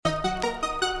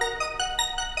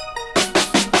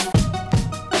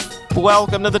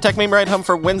Welcome to the Tech Meme Ride Home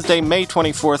for Wednesday, May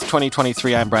 24th,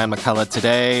 2023. I'm Brian McCullough.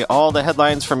 Today, all the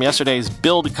headlines from yesterday's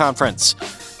Build conference.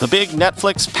 The big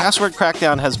Netflix password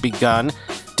crackdown has begun.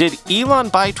 Did Elon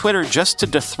buy Twitter just to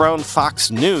dethrone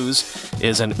Fox News?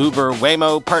 Is an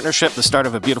Uber-Waymo partnership the start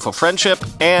of a beautiful friendship?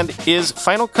 And is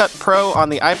Final Cut Pro on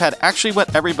the iPad actually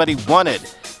what everybody wanted?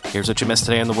 Here's what you missed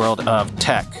today in the world of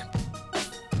tech.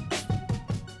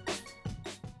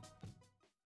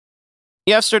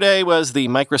 Yesterday was the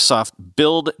Microsoft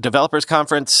Build Developers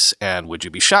Conference, and would you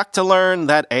be shocked to learn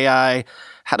that AI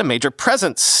had a major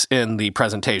presence in the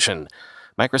presentation?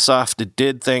 Microsoft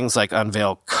did things like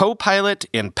unveil Copilot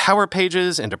in Power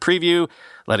Pages into preview,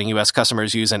 letting U.S.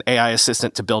 customers use an AI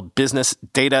assistant to build business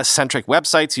data-centric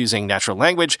websites using natural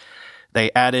language. They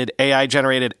added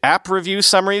AI-generated app review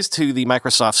summaries to the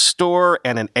Microsoft Store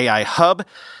and an AI hub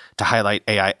to highlight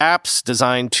AI apps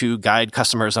designed to guide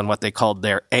customers on what they called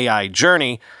their AI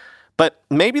journey. But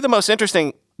maybe the most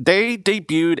interesting, they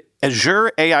debuted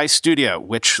Azure AI Studio,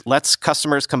 which lets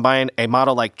customers combine a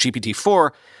model like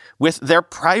GPT-4 with their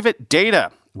private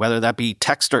data, whether that be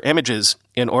text or images,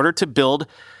 in order to build,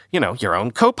 your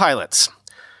own copilots.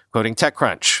 Quoting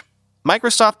TechCrunch,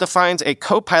 Microsoft defines a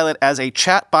copilot as a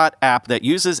chatbot app that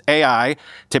uses AI,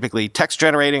 typically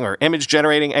text-generating or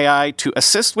image-generating AI, to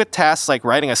assist with tasks like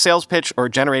writing a sales pitch or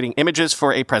generating images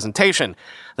for a presentation.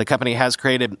 The company has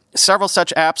created several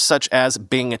such apps, such as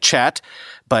Bing Chat,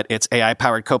 but its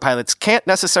AI-powered copilots can't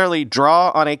necessarily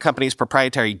draw on a company's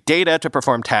proprietary data to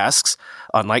perform tasks,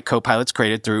 unlike copilots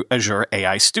created through Azure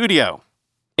AI Studio.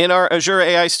 In our Azure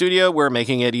AI Studio, we're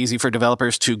making it easy for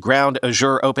developers to ground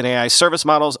Azure OpenAI service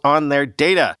models on their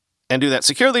data and do that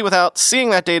securely without seeing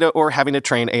that data or having to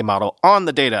train a model on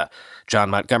the data.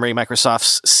 John Montgomery,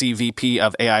 Microsoft's CVP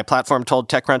of AI Platform, told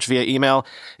TechCrunch via email,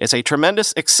 "It's a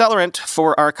tremendous accelerant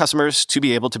for our customers to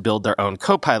be able to build their own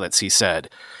copilots," he said.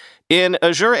 In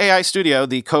Azure AI Studio,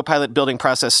 the Copilot building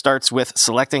process starts with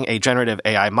selecting a generative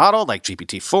AI model like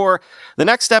GPT-4. The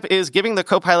next step is giving the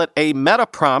Copilot a meta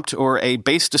prompt or a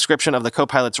base description of the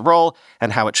Copilot's role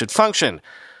and how it should function.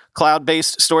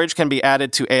 Cloud-based storage can be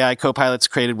added to AI copilots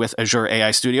created with Azure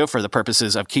AI Studio for the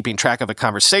purposes of keeping track of a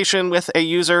conversation with a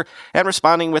user and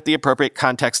responding with the appropriate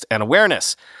context and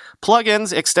awareness.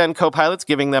 Plugins extend copilots,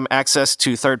 giving them access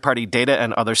to third-party data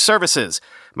and other services.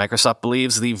 Microsoft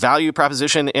believes the value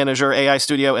proposition in Azure AI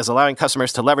Studio is allowing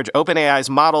customers to leverage OpenAI's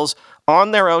models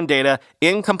on their own data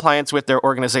in compliance with their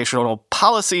organizational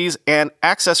policies and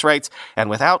access rights,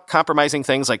 and without compromising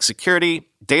things like security,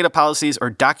 data policies, or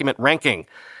document ranking.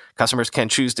 Customers can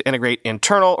choose to integrate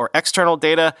internal or external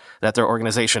data that their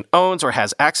organization owns or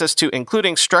has access to,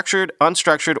 including structured,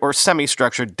 unstructured, or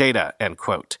semi-structured data, end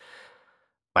quote.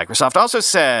 Microsoft also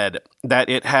said that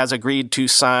it has agreed to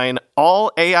sign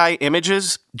all AI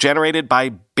images generated by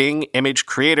Bing Image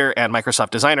Creator and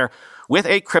Microsoft Designer with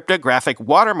a cryptographic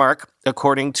watermark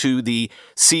according to the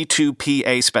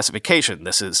C2PA specification.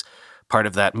 This is part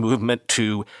of that movement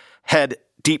to head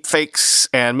deepfakes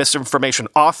and misinformation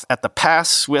off at the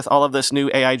pass with all of this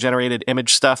new AI-generated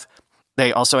image stuff.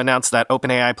 They also announced that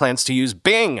OpenAI plans to use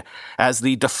Bing as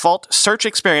the default search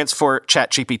experience for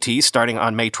ChatGPT starting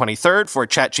on May 23rd for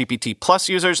ChatGPT Plus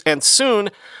users and soon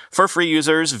for free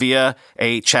users via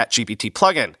a ChatGPT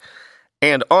plugin.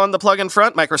 And on the plugin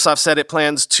front, Microsoft said it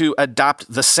plans to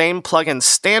adopt the same plugin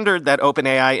standard that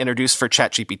OpenAI introduced for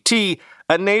ChatGPT,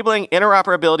 enabling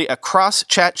interoperability across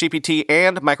ChatGPT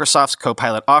and Microsoft's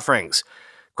Copilot offerings.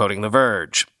 Quoting The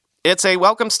Verge, "It's a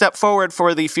welcome step forward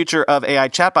for the future of AI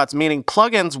chatbots, meaning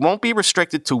plugins won't be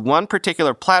restricted to one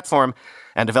particular platform,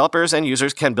 and developers and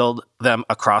users can build them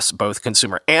across both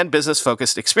consumer and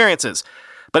business-focused experiences.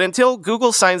 But until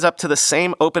Google signs up to the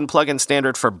same open plugin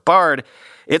standard for Bard,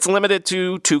 it's limited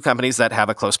to two companies that have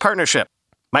a close partnership.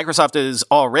 Microsoft is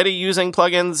already using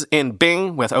plugins in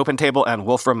Bing with OpenTable and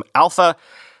Wolfram Alpha,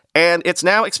 and it's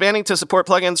now expanding to support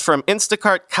plugins from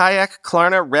Instacart, Kayak,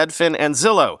 Klarna, Redfin, and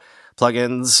Zillow.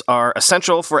 Plugins are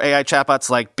essential for AI chatbots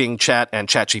like Bing Chat and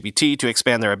ChatGPT to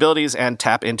expand their abilities and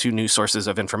tap into new sources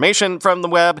of information from the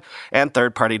web and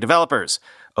third-party developers.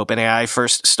 OpenAI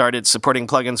first started supporting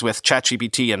plugins with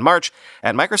ChatGPT in March,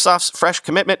 and Microsoft's fresh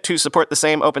commitment to support the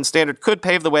same open standard could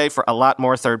pave the way for a lot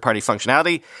more third-party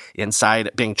functionality inside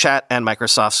Bing Chat and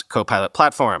Microsoft's Copilot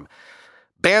platform.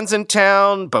 Bands in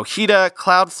Town, Bohida,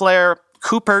 Cloudflare,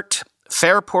 Coopert,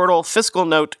 Fairportal, Fiscal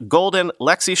Note, Golden,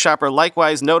 LexiShopper,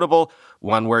 likewise notable,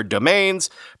 one-word domains,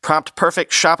 Prompt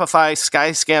Perfect, Shopify,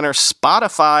 Skyscanner,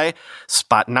 Spotify,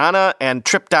 Spotnana, and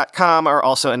Trip.com are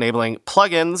also enabling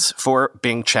plugins for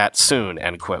Bing Chat soon,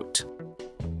 end quote.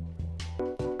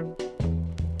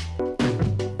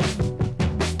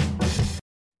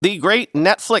 The great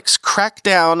Netflix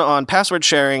crackdown on password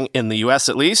sharing, in the US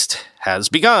at least, has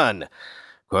begun.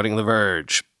 Quoting The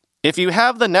Verge, if you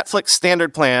have the Netflix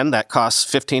standard plan that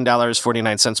costs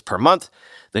 $15.49 per month,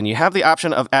 then you have the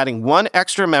option of adding one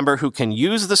extra member who can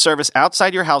use the service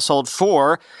outside your household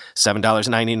for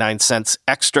 $7.99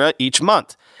 extra each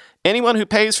month. Anyone who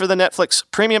pays for the Netflix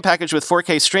premium package with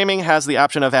 4K streaming has the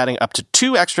option of adding up to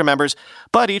 2 extra members,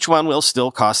 but each one will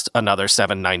still cost another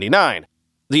 $7.99.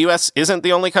 The US isn't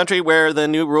the only country where the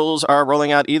new rules are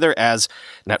rolling out either, as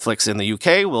Netflix in the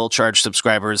UK will charge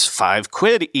subscribers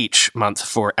 £5 each month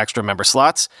for extra member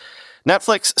slots.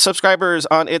 Netflix subscribers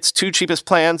on its 2 cheapest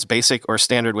plans, basic or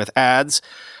standard with ads,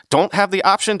 don't have the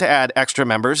option to add extra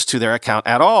members to their account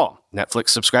at all. Netflix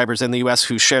subscribers in the US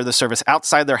who share the service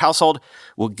outside their household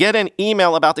will get an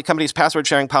email about the company's password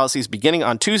sharing policies beginning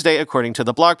on Tuesday, according to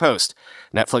the blog post.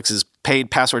 Netflix's paid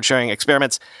password sharing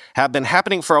experiments have been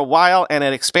happening for a while, and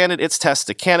it expanded its tests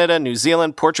to Canada, New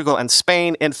Zealand, Portugal, and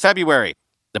Spain in February.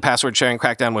 The password sharing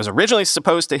crackdown was originally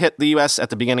supposed to hit the US at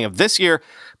the beginning of this year,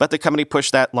 but the company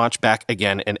pushed that launch back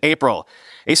again in April.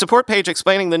 A support page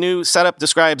explaining the new setup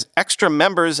describes extra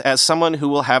members as someone who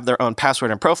will have their own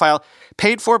password and profile,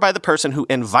 paid for by the person who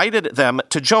invited them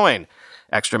to join.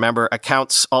 Extra member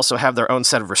accounts also have their own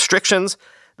set of restrictions.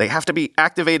 They have to be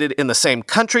activated in the same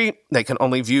country. They can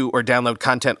only view or download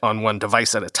content on one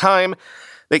device at a time.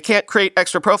 They can't create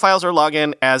extra profiles or log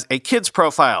in as a kid's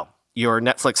profile. Your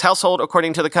Netflix household,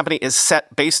 according to the company, is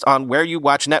set based on where you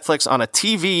watch Netflix on a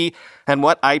TV and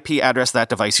what IP address that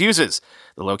device uses.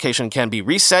 The location can be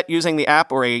reset using the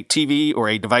app or a TV or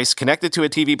a device connected to a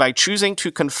TV by choosing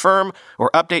to confirm or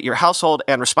update your household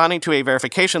and responding to a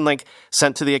verification link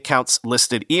sent to the account's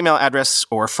listed email address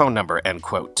or phone number, end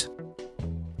quote.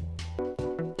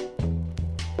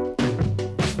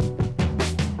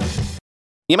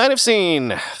 You might have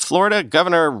seen Florida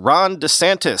Governor Ron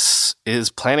DeSantis is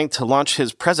planning to launch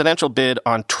his presidential bid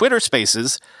on Twitter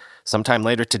Spaces sometime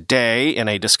later today in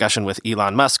a discussion with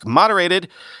Elon Musk, moderated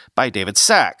by David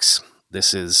Sachs.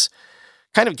 This is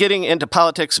kind of getting into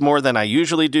politics more than I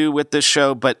usually do with this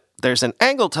show, but there's an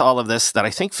angle to all of this that I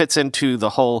think fits into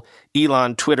the whole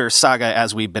Elon Twitter saga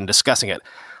as we've been discussing it.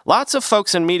 Lots of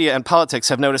folks in media and politics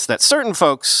have noticed that certain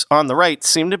folks on the right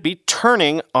seem to be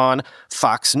turning on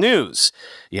Fox News.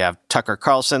 You have Tucker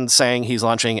Carlson saying he's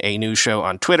launching a new show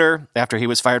on Twitter after he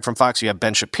was fired from Fox. You have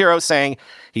Ben Shapiro saying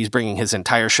he's bringing his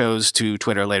entire shows to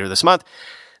Twitter later this month.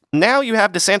 Now you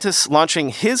have DeSantis launching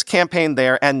his campaign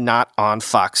there and not on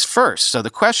Fox first. So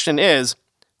the question is,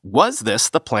 was this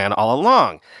the plan all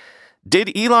along?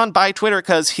 Did Elon buy Twitter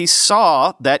because he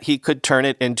saw that he could turn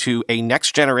it into a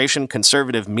next-generation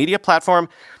conservative media platform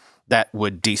that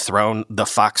would dethrone the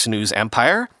Fox News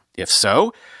empire? If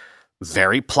so,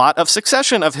 very plot of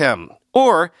succession of him.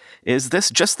 Or is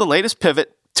this just the latest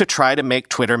pivot to try to make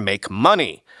Twitter make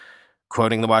money?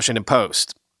 Quoting the Washington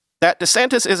Post, that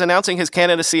DeSantis is announcing his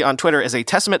candidacy on Twitter is a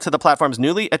testament to the platform's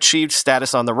newly achieved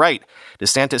status on the right.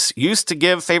 DeSantis used to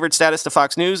give favored status to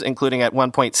Fox News, including at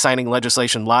one point signing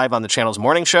legislation live on the channel's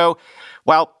morning show.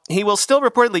 While he will still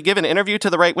reportedly give an interview to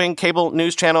the right-wing cable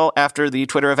news channel after the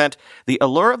Twitter event, the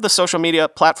allure of the social media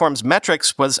platform's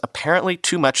metrics was apparently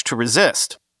too much to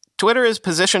resist. Twitter is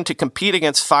positioned to compete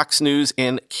against Fox News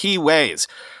in key ways.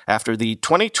 After the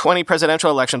 2020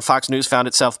 presidential election, Fox News found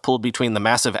itself pulled between the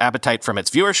massive appetite from its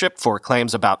viewership for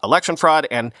claims about election fraud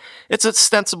and its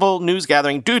ostensible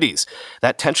news-gathering duties.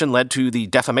 That tension led to the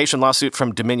defamation lawsuit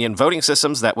from Dominion Voting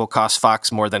Systems that will cost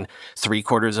Fox more than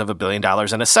 $750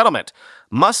 million in a settlement.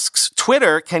 Musk's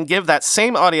Twitter can give that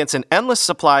same audience an endless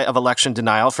supply of election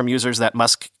denial from users that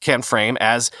Musk can frame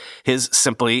as his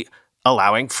simply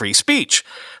allowing free speech.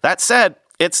 That said,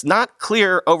 it's not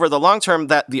clear over the long term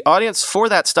that the audience for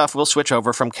that stuff will switch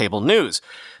over from cable news.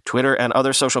 Twitter and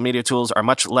other social media tools are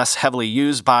much less heavily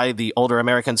used by the older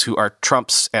Americans who are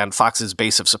Trump's and Fox's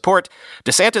base of support.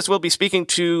 DeSantis will be speaking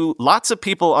to lots of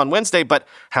people on Wednesday, but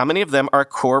how many of them are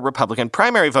core Republican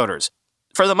primary voters?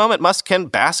 For the moment, Musk can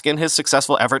bask in his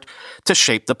successful effort to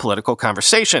shape the political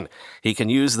conversation. He can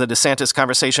use the DeSantis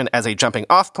conversation as a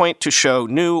jumping-off point to show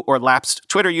new or lapsed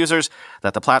Twitter users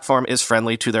that the platform is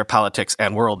friendly to their politics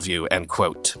and worldview, end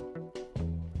quote.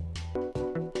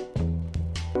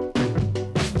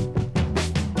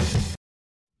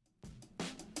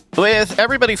 With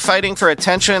everybody fighting for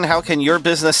attention, how can your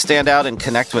business stand out and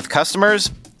connect with customers?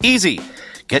 Easy.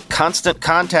 Get Constant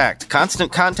Contact.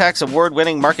 Constant Contact's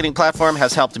award-winning marketing platform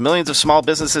has helped millions of small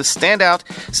businesses stand out,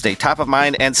 stay top of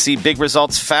mind, and see big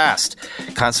results fast.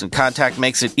 Constant Contact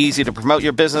makes it easy to promote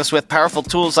your business with powerful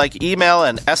tools like email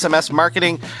and SMS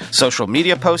marketing, social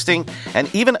media posting, and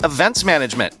even events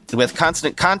management. With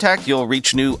Constant Contact, you'll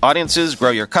reach new audiences,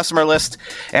 grow your customer list,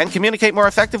 and communicate more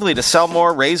effectively to sell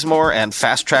more, raise more, and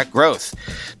fast-track growth.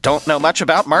 Don't know much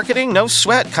about marketing? No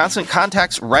sweat. Constant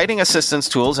Contact's writing assistance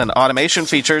tools and automation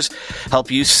features help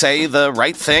you say the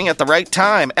right thing at the right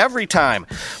time, every time.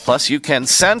 Plus, you can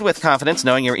send with confidence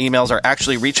knowing your emails are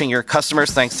actually reaching your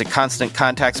customers thanks to Constant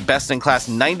Contact's best-in-class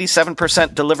 97%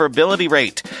 deliverability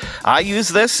rate. I use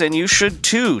this, and you should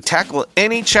too. Tackle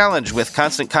any challenge with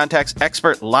Constant Contact's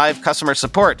expert live customer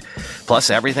support. Plus,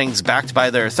 everything's backed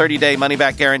by their 30-day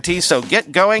money-back guarantee, so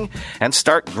get going and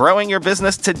start growing your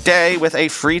business today with a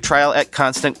free trial at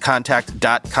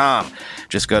ConstantContact.com.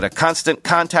 Just go to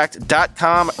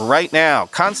ConstantContact.com right now.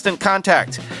 Constant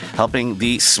Contact, helping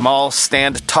the small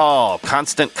stand tall.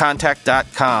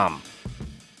 ConstantContact.com.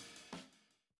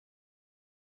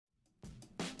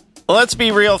 Let's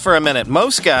be real for a minute.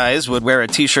 Most guys would wear a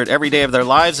t-shirt every day of their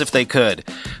lives if they could.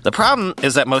 The problem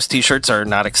is that most t-shirts are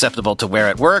not acceptable to wear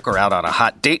at work or out on a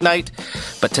hot date night.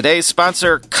 But today's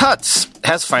sponsor, Cuts,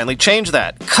 has finally changed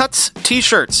that. Cuts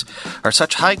t-shirts are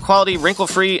such high-quality,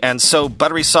 wrinkle-free, and so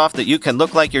buttery soft that you can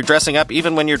look like you're dressing up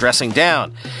even when you're dressing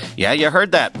down. Yeah, you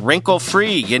heard that.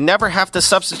 Wrinkle-free. You never have to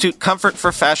substitute comfort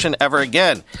for fashion ever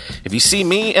again. If you see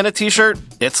me in a t-shirt,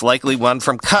 it's likely one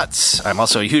from Cuts. I'm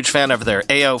also a huge fan of their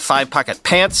AO 5-pocket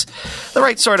pants. The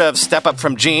right sort of step up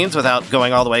from jeans without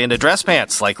going all the way into dress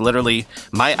pants, like literally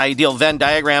my ideal Venn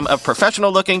diagram of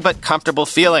professional looking but comfortable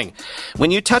feeling. When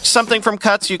you touch something from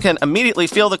Cuts, you can immediately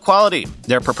feel the quality.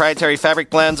 Their proprietary fabric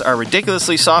blends are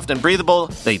ridiculously soft and breathable,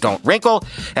 they don't wrinkle,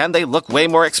 and they look way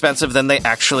more expensive than they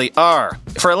actually are.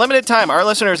 For a limited time, our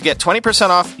listeners get 20%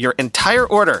 off your entire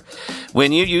order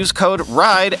when you use code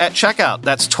RIDE at checkout.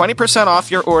 That's 20%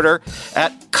 off your order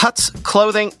at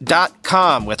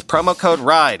cutsclothing.com with promo code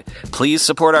RIDE. Please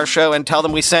support our show and tell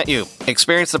them we sent you.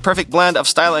 Experience the perfect blend of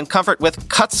style and comfort with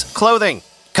Cuts Clothing.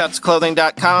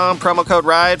 Cutsclothing.com, promo code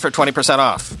RIDE for 20%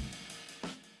 off.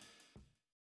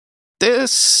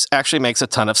 This actually makes a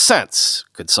ton of sense.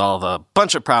 Could solve a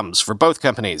bunch of problems for both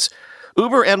companies.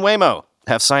 Uber and Waymo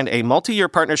have signed a multi-year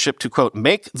partnership to, quote,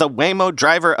 make the Waymo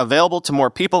driver available to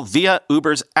more people via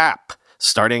Uber's app,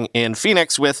 starting in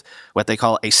Phoenix with what they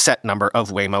call a set number of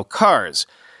Waymo cars.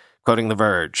 Quoting The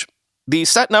Verge, the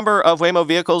set number of Waymo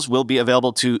vehicles will be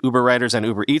available to Uber riders and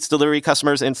Uber Eats delivery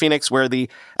customers in Phoenix, where the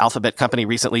Alphabet company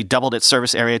recently doubled its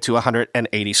service area to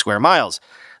 180 square miles.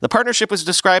 The partnership was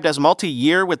described as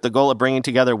multi-year with the goal of bringing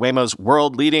together Waymo's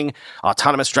world-leading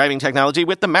autonomous driving technology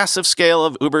with the massive scale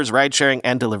of Uber's ride-sharing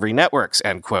and delivery networks,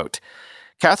 end quote.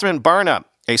 Catherine Barna,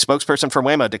 a spokesperson for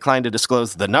Waymo, declined to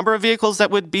disclose the number of vehicles that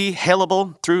would be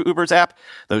hailable through Uber's app,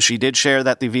 though she did share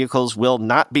that the vehicles will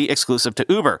not be exclusive to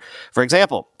Uber. For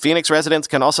example, Phoenix residents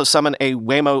can also summon a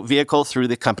Waymo vehicle through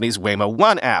the company's Waymo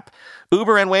One app.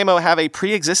 Uber and Waymo have a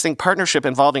pre-existing partnership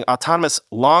involving autonomous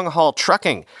long-haul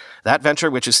trucking. That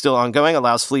venture, which is still ongoing,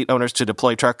 allows fleet owners to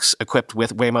deploy trucks equipped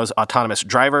with Waymo's autonomous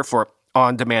driver for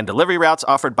on-demand delivery routes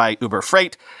offered by Uber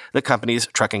Freight, the company's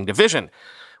trucking division.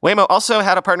 Waymo also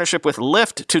had a partnership with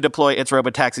Lyft to deploy its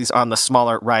robotaxis on the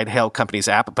smaller ride-hail company's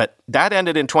app, but that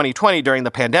ended in 2020 during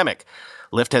the pandemic.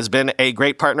 Lyft has been a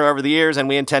great partner over the years, and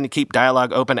we intend to keep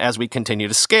dialogue open as we continue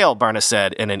to scale, Barna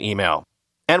said in an email.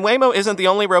 And Waymo isn't the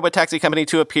only robotaxi company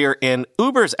to appear in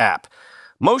Uber's app.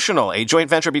 Motional, a joint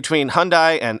venture between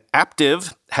Hyundai and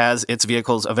Aptiv, has its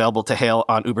vehicles available to hail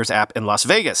on Uber's app in Las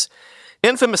Vegas.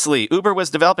 Infamously, Uber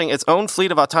was developing its own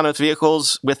fleet of autonomous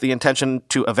vehicles with the intention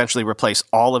to eventually replace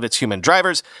all of its human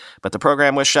drivers, but the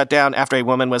program was shut down after a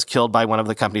woman was killed by one of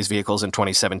the company's vehicles in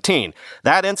 2017.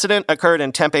 That incident occurred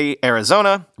in Tempe,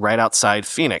 Arizona, right outside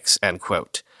Phoenix, end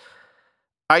quote.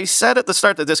 I said at the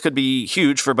start that this could be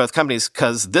huge for both companies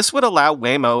because this would allow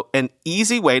Waymo an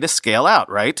easy way to scale out,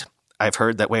 right? I've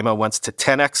heard that Waymo wants to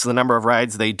 10x the number of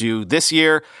rides they do this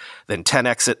year, then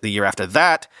 10x it the year after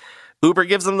that. Uber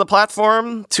gives them the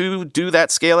platform to do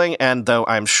that scaling, and though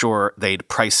I'm sure they'd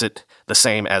price it the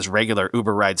same as regular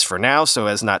Uber rides for now so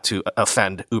as not to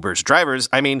offend Uber's drivers,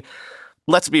 I mean,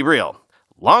 let's be real.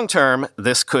 Long term,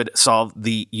 this could solve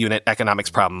the unit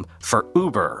economics problem for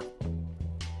Uber.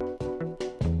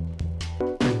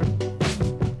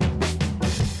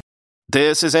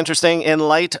 This is interesting in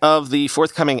light of the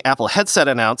forthcoming Apple headset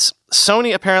announce.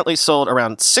 Sony apparently sold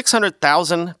around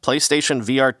 600,000 PlayStation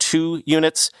VR 2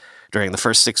 units during the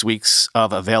first 6 weeks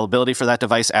of availability for that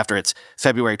device after its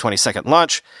February 22nd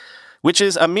launch. which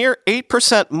is a mere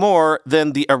 8% more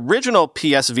than the original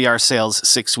PSVR sales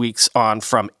 6 weeks on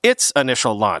from its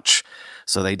initial launch.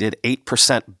 So they did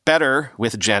 8% better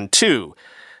with Gen 2.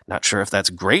 Not sure if that's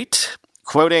great.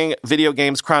 Quoting Video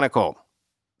Games Chronicle,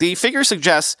 the figure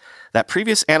suggests that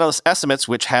previous analyst estimates,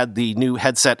 which had the new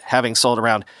headset having sold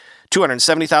around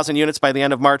 270,000 units by the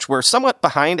end of March, were somewhat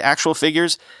behind actual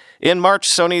figures. In March,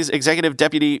 Sony's executive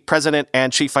deputy president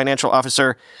and chief financial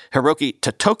officer Hiroki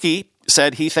Totoki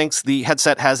said he thinks the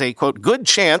headset has a, quote, good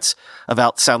chance of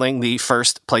outselling the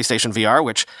first PlayStation VR,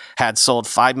 which had sold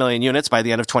 5 million units by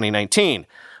the end of 2019.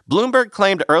 Bloomberg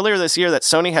claimed earlier this year that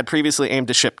Sony had previously aimed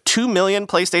to ship 2 million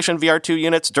PlayStation VR 2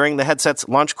 units during the headset's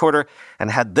launch quarter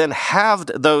and had then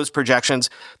halved those projections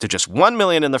to just 1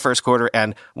 million in the first quarter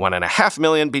and 1.5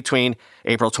 million between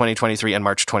April 2023 and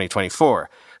March 2024.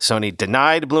 Sony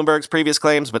denied Bloomberg's previous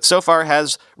claims, but so far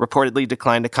has reportedly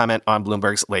declined to comment on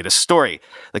Bloomberg's latest story.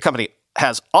 The company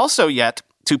has also yet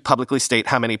to publicly state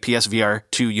how many PSVR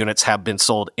 2 units have been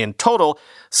sold in total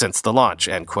since the launch,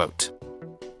 end quote.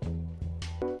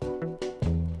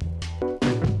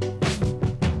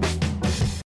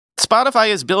 Spotify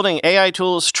is building AI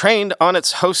tools trained on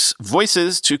its hosts'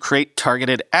 voices to create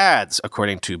targeted ads,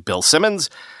 according to Bill Simmons,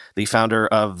 the founder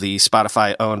of the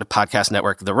Spotify-owned podcast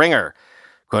network The Ringer.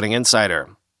 Quoting Insider,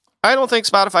 I don't think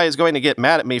Spotify is going to get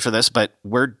mad at me for this, but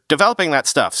we're developing that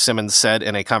stuff, Simmons said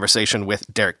in a conversation with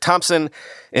Derek Thompson,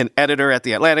 an editor at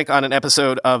The Atlantic, on an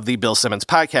episode of the Bill Simmons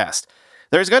podcast.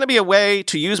 There's going to be a way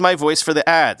to use my voice for the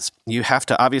ads. You have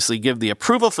to obviously give the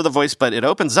approval for the voice, but it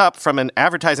opens up, from an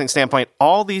advertising standpoint,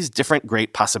 all these different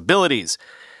great possibilities.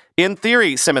 In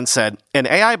theory, Simmons said, an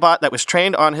AI bot that was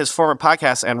trained on his former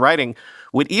podcasts and writing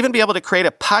would even be able to create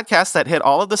a podcast that hit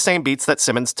all of the same beats that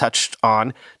Simmons touched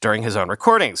on during his own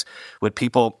recordings. Would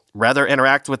people rather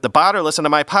interact with the bot or listen to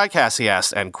my podcast, he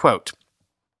asked, end quote.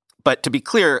 But to be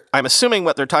clear, I'm assuming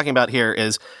what they're talking about here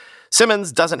is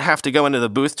Simmons doesn't have to go into the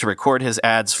booth to record his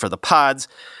ads for the pods.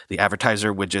 The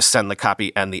advertiser would just send the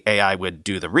copy and the AI would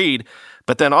do the read.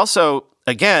 But then also,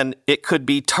 again, it could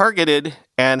be targeted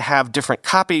and have different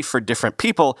copy for different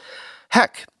people.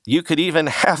 Heck, you could even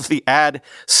have the ad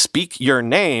speak your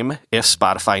name if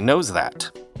Spotify knows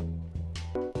that.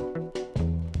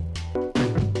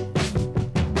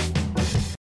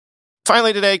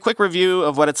 Finally today, quick review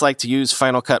of what it's like to use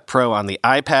Final Cut Pro on the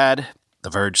iPad. The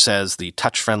Verge says the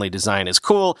touch-friendly design is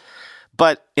cool,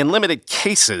 but in limited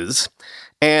cases,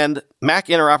 and Mac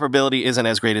interoperability isn't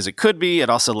as great as it could be. It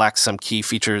also lacks some key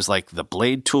features like the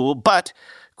blade tool, but,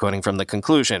 quoting from the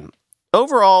conclusion,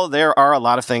 overall, there are a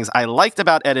lot of things I liked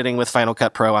about editing with Final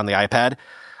Cut Pro on the iPad.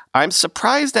 I'm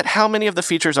surprised at how many of the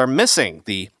features are missing.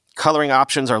 The coloring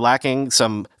options are lacking.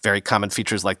 Some very common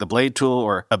features like the blade tool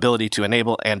or ability to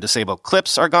enable and disable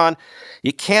clips are gone.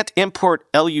 You can't import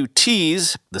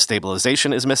LUTs. The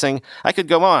stabilization is missing. I could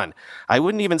go on. I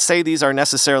wouldn't even say these are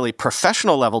necessarily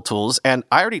professional level tools, and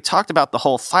I already talked about the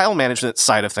whole file management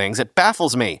side of things. It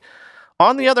baffles me.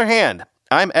 On the other hand,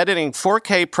 I'm editing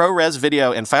 4K ProRes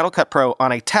video in Final Cut Pro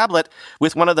on a tablet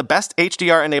with one of the best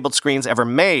HDR-enabled screens ever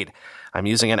made. I'm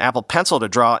using an Apple Pencil to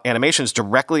draw animations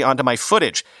directly onto my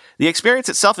footage. The experience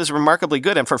itself is remarkably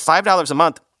good, and for $5 a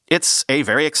month, it's a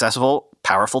very accessible,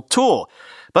 powerful tool.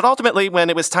 But ultimately, when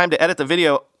it was time to edit the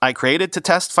video I created to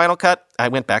test Final Cut, I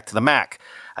went back to the Mac.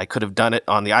 I could have done it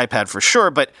on the iPad for sure,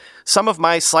 but some of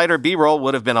my slider B-roll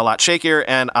would have been a lot shakier,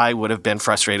 and I would have been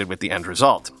frustrated with the end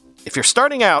result. If you're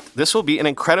starting out, this will be an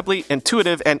incredibly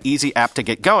intuitive and easy app to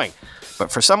get going.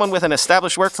 But for someone with an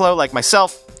established workflow like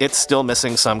myself, it's still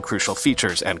missing some crucial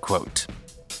features, end quote.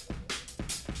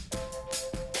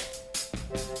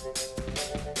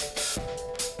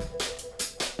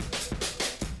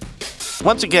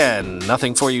 Once again,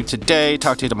 nothing for you today.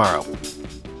 Talk to you tomorrow.